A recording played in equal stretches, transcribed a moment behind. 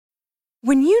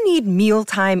When you need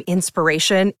mealtime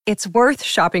inspiration, it's worth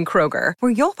shopping Kroger,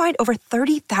 where you'll find over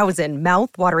 30,000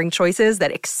 mouth-watering choices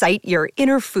that excite your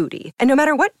inner foodie. And no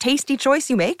matter what tasty choice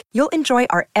you make, you'll enjoy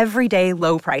our everyday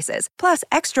low prices, plus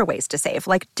extra ways to save,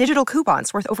 like digital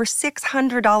coupons worth over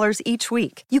 $600 each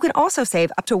week. You can also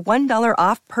save up to $1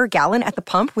 off per gallon at the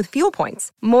pump with fuel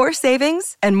points. More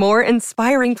savings and more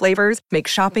inspiring flavors make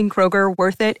shopping Kroger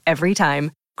worth it every time.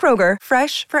 Kroger,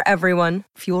 fresh for everyone.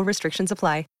 Fuel restrictions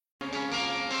apply.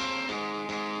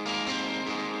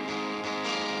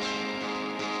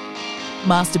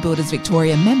 Master Builders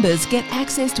Victoria members get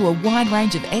access to a wide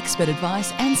range of expert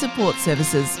advice and support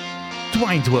services.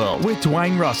 Dwayne's World with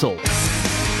Dwayne Russell.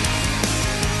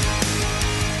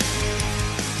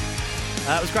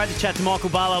 It was great to chat to Michael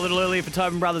Barlow a little earlier for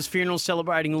Tobin Brothers Funerals,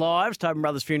 celebrating lives. Tobin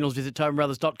Brothers Funerals, visit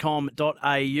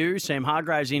tobinbrothers.com.au. Sam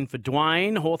Hargraves in for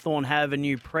Dwayne. Hawthorn have a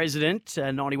new president,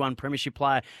 a 91 premiership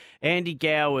player, Andy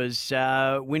Gowers,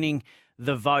 winning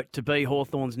the vote to be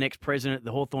Hawthorn's next president at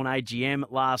the Hawthorn AGM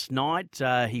last night.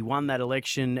 He won that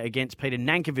election against Peter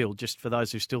Nankivell, just for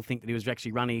those who still think that he was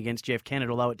actually running against Jeff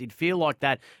Kennett, although it did feel like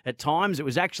that at times. It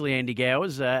was actually Andy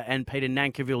Gowers and Peter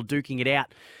Nankivell duking it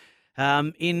out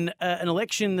in an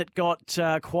election that got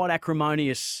quite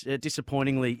acrimonious,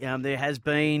 disappointingly. There has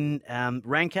been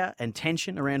rancour and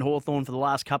tension around Hawthorn for the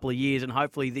last couple of years, and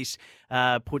hopefully this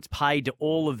puts paid to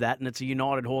all of that, and it's a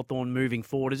united Hawthorn moving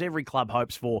forward, as every club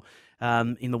hopes for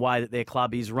in the way that their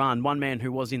club is run. One man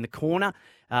who was in the corner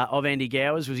of Andy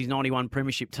Gowers was his 91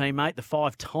 premiership teammate, the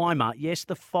five-timer. Yes,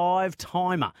 the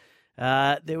five-timer.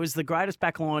 There was the greatest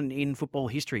backline in football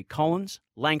history, Collins,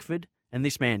 Langford, and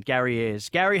this man, Gary Ayres.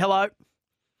 Gary, hello.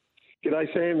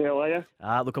 G'day, Sam. How are you?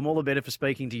 Look, I'm all the better for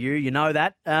speaking to you. You know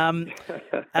that.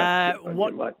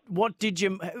 What did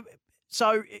you...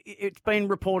 So it's been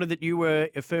reported that you were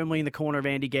firmly in the corner of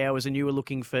Andy Gowers and you were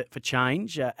looking for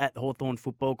change at the Hawthorn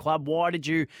Football Club. Why did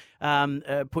you plant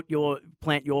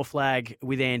your flag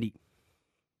with Andy?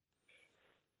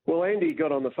 Well, Andy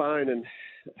got on the phone and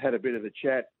had a bit of a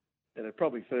chat, and it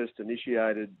probably first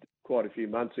initiated quite a few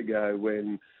months ago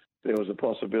when there was a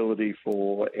possibility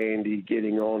for Andy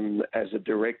getting on as a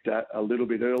director a little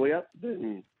bit earlier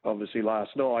than obviously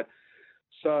last night.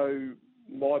 So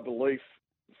my belief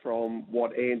from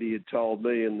what Andy had told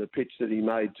me and the pitch that he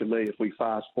made to me, if we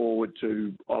fast forward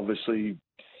to obviously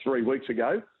 3 weeks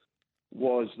ago,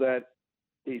 was that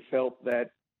he felt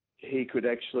that he could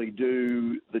actually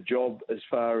do the job as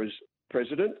far as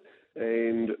president.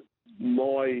 And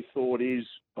my thought is,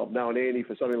 I've known Andy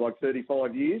for something like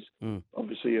 35 years,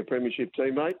 obviously a premiership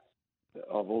teammate.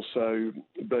 I've also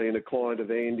been a client of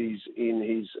Andy's in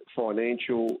his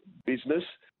financial business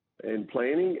and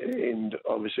planning. And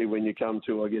obviously when you come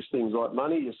to, I guess, things like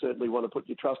money, you certainly want to put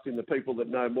your trust in the people that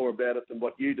know more about it than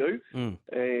what you do.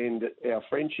 And our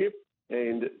friendship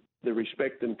and the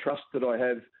respect and trust that I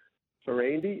have for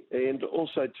Andy, and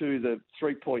also to the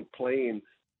 3-point plan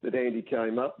that Andy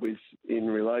came up with in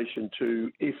relation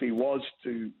to if he was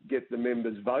to get the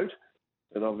members' vote.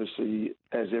 And obviously,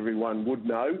 as everyone would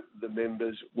know, the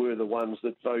members were the ones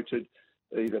that voted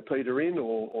either Peter in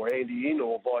or Andy in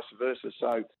or vice versa.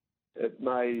 So it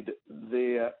made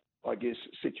their, I guess,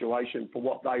 situation for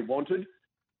what they wanted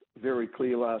very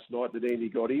clear last night that Andy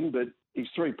got in. But his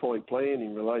 3-point plan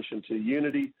in relation to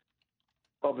unity,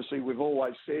 obviously we've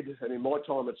always said, and in my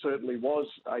time it certainly was,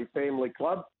 a family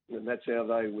club, and that's how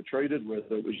they were treated,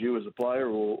 whether it was you as a player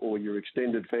or your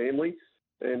extended family.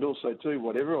 And also, too,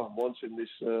 what everyone wants in this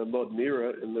modern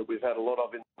era, and that we've had a lot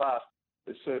of in the past,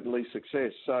 is certainly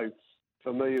success. So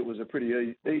for me, it was a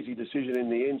pretty easy decision in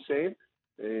the end, Sam.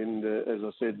 And as I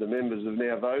said, the members have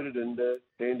now voted, and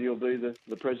Andy will be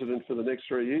the president for the next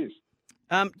 3 years.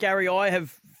 Gary, I have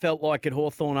felt like at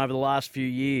Hawthorn over the last few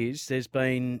years, there's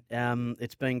been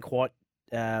it's been quite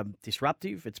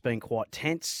disruptive. It's been quite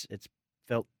tense. It's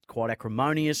felt quite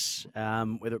acrimonious,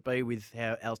 whether it be with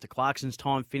how Alistair Clarkson's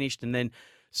time finished, and then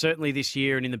certainly this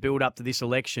year and in the build-up to this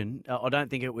election. I don't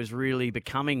think it was really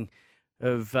becoming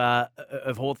of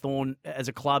Hawthorn as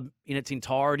a club in its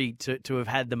entirety to have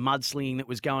had the mudslinging that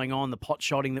was going on, the pot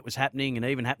shotting that was happening, and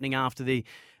even happening after the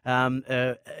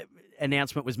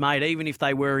announcement was made, even if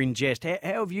they were in jest. How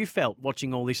have you felt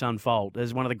watching all this unfold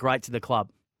as one of the greats of the club?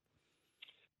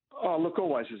 Oh, look,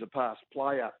 always as a past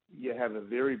player, you have a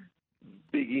very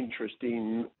big interest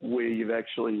in where you've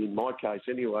actually, in my case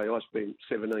anyway, I spent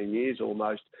 17 years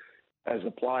almost as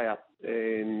a player,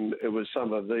 and it was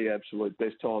some of the absolute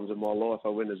best times of my life. I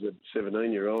went as a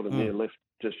 17-year-old and then left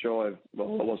just shy of, I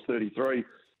was 33.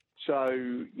 So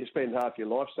you spend half your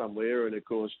life somewhere, and of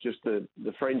course just the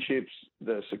friendships,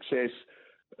 the success,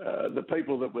 the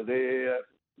people that were there,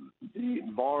 the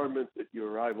environment that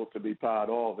you're able to be part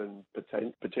of and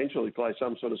potentially play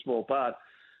some sort of small part.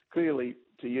 Clearly,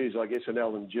 to use, I guess, an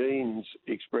Alan Jeans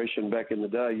expression back in the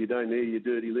day, you don't air your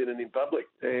dirty linen in public.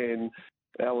 And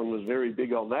Alan was very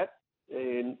big on that.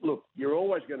 And look, you're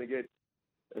always going to get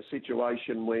a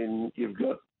situation when you've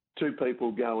got two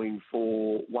people going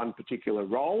for one particular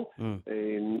role,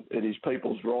 and it is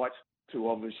people's right to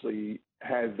obviously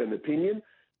have an opinion.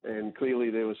 And clearly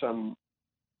there were some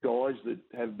guys that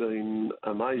have been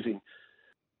amazing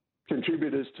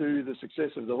contributors to the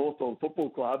success of the Hawthorn Football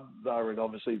Club. They were in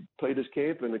obviously Peter's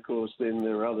camp, and of course then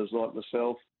there are others like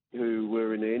myself who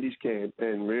were in Andy's camp.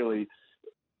 And really,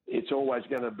 it's always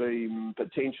going to be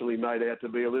potentially made out to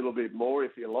be a little bit more,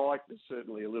 if you like. There's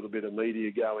certainly a little bit of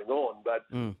media going on,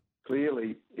 but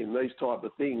clearly in these type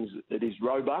of things, it is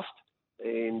robust,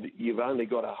 and you've only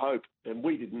got to hope. And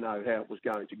we didn't know how it was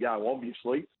going to go,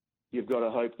 obviously. You've got to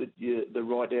hope that the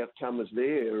right outcome is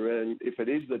there. And if it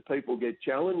is that people get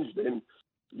challenged, then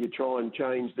you try and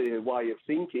change their way of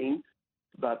thinking,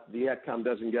 but the outcome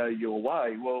doesn't go your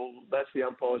way. Well, that's the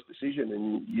umpire's decision,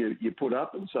 and you put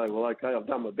up and say, well, okay, I've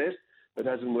done my best. It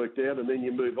hasn't worked out, and then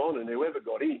you move on. And whoever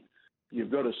got in,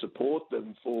 you've got to support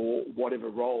them for whatever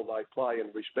role they play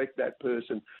and respect that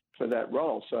person for that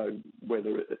role. So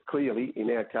whether clearly, in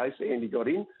our case, Andy got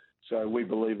in, so we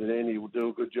believe that Andy will do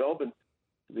a good job. And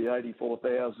the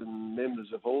 84,000 members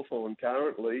of Hawthorn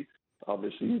currently,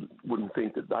 obviously you wouldn't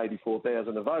think that the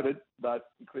 84,000 have voted, but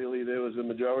clearly there was a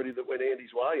majority that went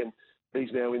Andy's way, and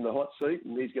he's now in the hot seat,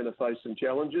 and he's going to face some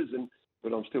challenges.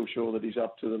 But I'm still sure that he's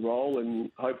up to the role,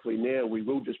 and hopefully now we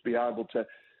will just be able to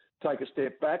take a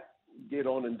step back, get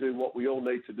on and do what we all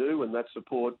need to do, and that's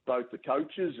support both the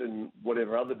coaches and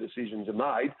whatever other decisions are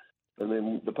made. And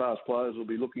then the past players will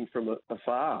be looking from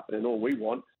afar, and all we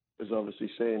want is obviously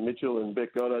Sam Mitchell and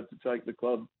Beck Goddard to take the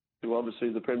club to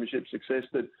obviously the premiership success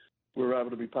that we were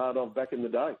able to be part of back in the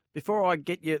day. Before I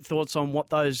get your thoughts on what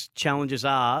those challenges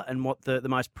are and what the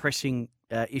most pressing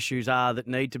issues are that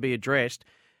need to be addressed,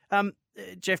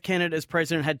 Jeff Kennett, as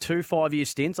president, had 2 5-year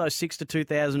stints, 06 to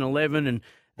 2011, and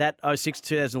that 06 to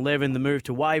 2011, the move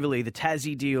to Waverley, the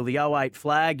Tassie deal, the 08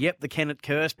 flag, the Kennett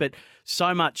curse, but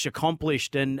so much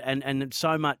accomplished and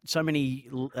so many,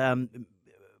 I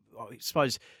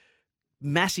suppose,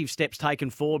 massive steps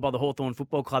taken forward by the Hawthorn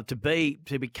Football Club to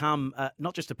become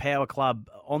not just a power club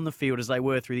on the field as they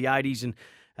were through the 80s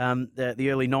and the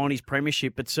early 90s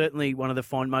premiership, but certainly one of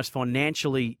the most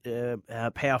financially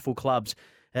powerful clubs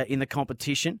in the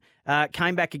competition.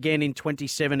 Came back again in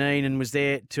 2017 and was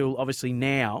there till obviously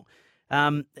now.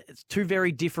 It's 2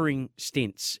 very differing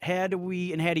stints. How do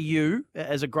you,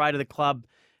 as a grade of the club,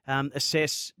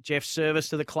 assess Jeff's service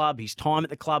to the club, his time at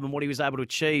the club, and what he was able to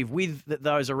achieve with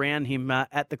those around him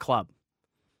at the club?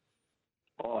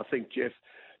 I think Jeff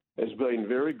has been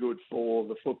very good for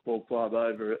the football club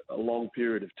over a long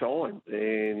period of time,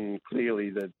 and clearly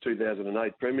the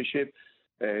 2008 premiership,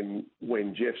 and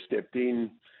when Jeff stepped in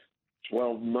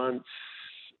 12 months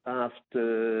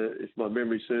after, if my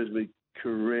memory serves me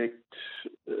correct,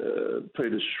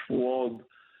 Peter Schwab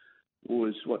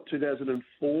was,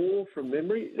 2004 from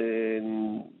memory,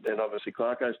 and then obviously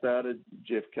Clarko started,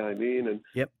 Jeff came in,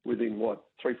 and within,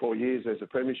 3-4 years as a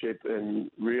premiership, and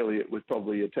really it was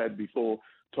probably a tad before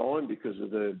time because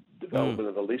of the development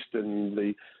of the list and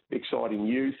the exciting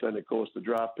youth, and of course the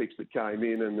draft picks that came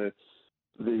in, and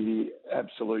the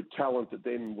absolute talent that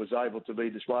then was able to be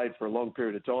displayed for a long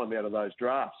period of time out of those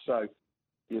drafts. So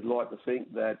you'd like to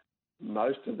think that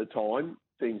most of the time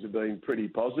things have been pretty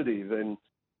positive. And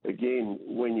again,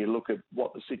 when you look at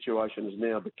what the situation has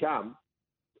now become,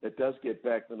 it does get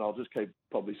back, and I'll just keep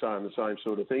probably saying the same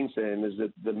sort of thing, Sam, is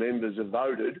that the members have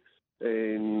voted.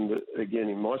 And again,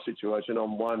 in my situation,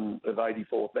 I'm one of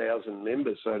 84,000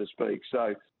 members, so to speak.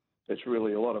 So it's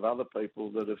really a lot of other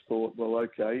people that have thought, well,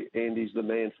 okay, Andy's the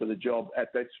man for the job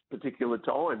at that particular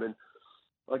time. And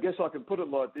I guess I can put it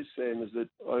like this, Sam, is that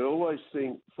I always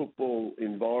think football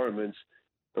environments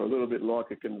are a little bit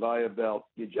like a conveyor belt.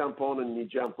 You jump on and you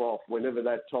jump off whenever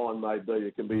that time may be.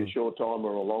 It can be a short time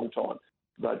or a long time.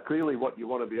 But clearly what you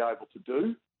want to be able to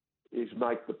do is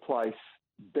make the place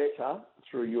better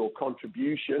through your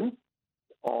contribution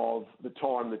of the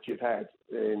time that you've had.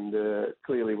 And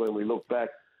clearly when we look back,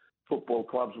 football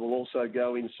clubs will also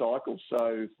go in cycles.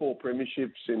 So 4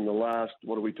 premierships in the last,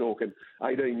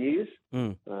 18 years.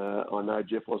 I know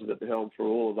Jeff wasn't at the helm for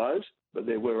all of those, but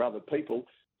there were other people.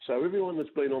 So everyone that's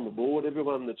been on the board,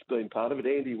 everyone that's been part of it,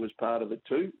 Andy was part of it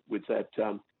too, with that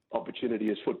opportunity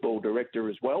as football director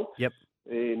as well. Yep.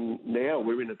 And now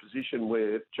we're in a position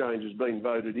where change has been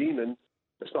voted in, and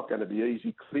it's not going to be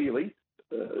easy, clearly.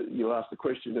 You asked the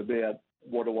question about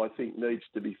what do I think needs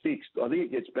to be fixed? I think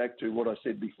it gets back to what I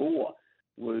said before,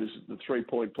 was the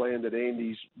 3-point plan that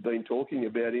Andy's been talking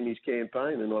about in his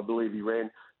campaign, and I believe he ran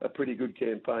a pretty good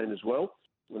campaign as well.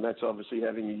 And that's obviously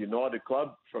having a united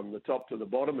club from the top to the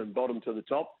bottom and bottom to the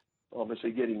top.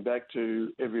 Obviously getting back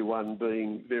to everyone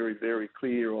being very, very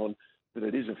clear on that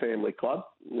it is a family club.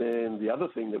 And the other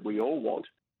thing that we all want,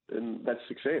 and that's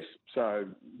success. So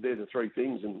they're the three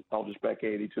things, and I'll just back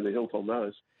Andy to the hilt on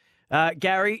those.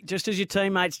 Gary, just as your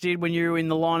teammates did when you were in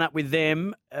the lineup with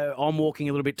them, I'm walking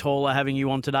a little bit taller having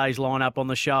you on today's lineup on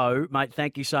the show. Mate,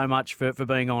 thank you so much for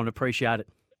being on. Appreciate it.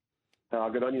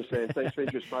 Good on you, Sam. Thanks for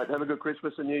interest, mate. Have a good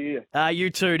Christmas and New Year. You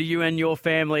too, to you and your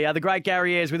family. The great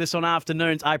Gary Ayres with us on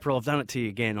Afternoons. April, I've done it to you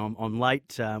again. I'm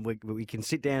late. We can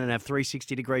sit down and have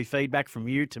 360-degree feedback from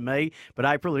you to me. But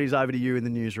April, it is over to you in the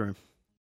newsroom.